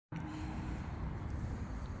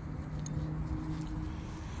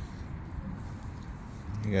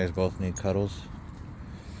You guys both need cuddles.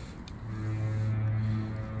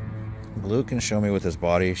 Blue can show me with his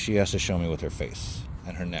body. She has to show me with her face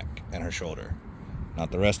and her neck and her shoulder, not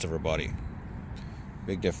the rest of her body.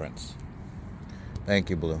 Big difference. Thank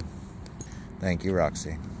you, Blue. Thank you,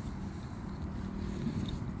 Roxie.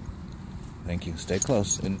 Thank you. Stay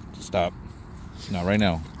close and stop. Not right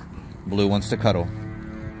now. Blue wants to cuddle.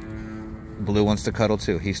 Blue wants to cuddle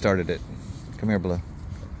too. He started it. Come here, Blue.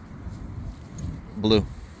 Blue.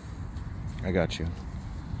 I got you.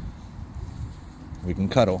 We can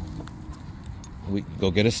cuddle. We go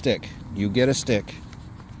get a stick. You get a stick.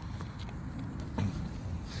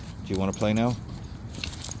 Do you want to play now?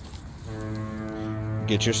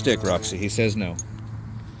 Get your stick, Roxie. He says no.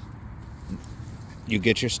 You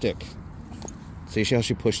get your stick. See how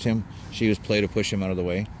she pushed him? She used play to push him out of the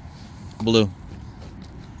way. Blue.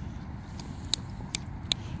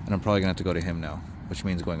 And I'm probably going to have to go to him now, which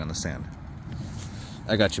means going on the sand.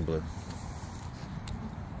 I got you, Blue.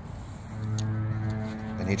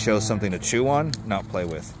 And he chose something to chew on, not play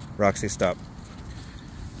with. Roxie, stop.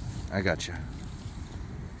 I got you.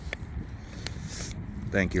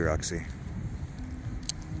 Thank you, Roxie.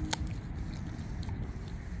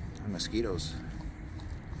 Mosquitoes.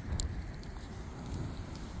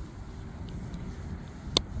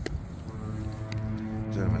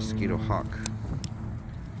 Is that a mosquito hawk?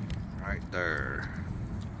 Right there.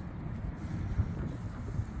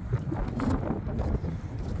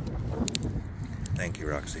 Thank you,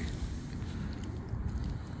 Roxie.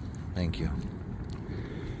 Thank you.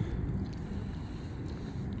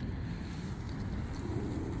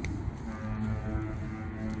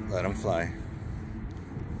 Let him fly.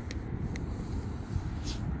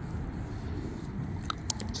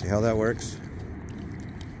 See how that works?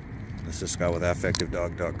 This is Scott with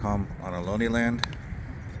AffectiveDog.com on Ohlone Land,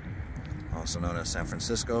 also known as San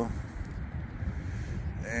Francisco.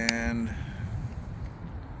 And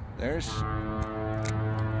there's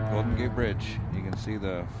Golden Gate Bridge. You can see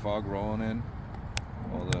the fog rolling in,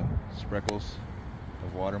 all the sprinkles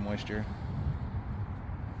of water moisture.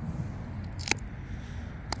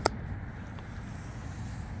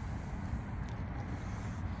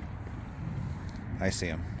 I see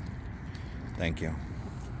him. Thank you.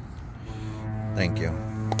 Thank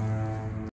you.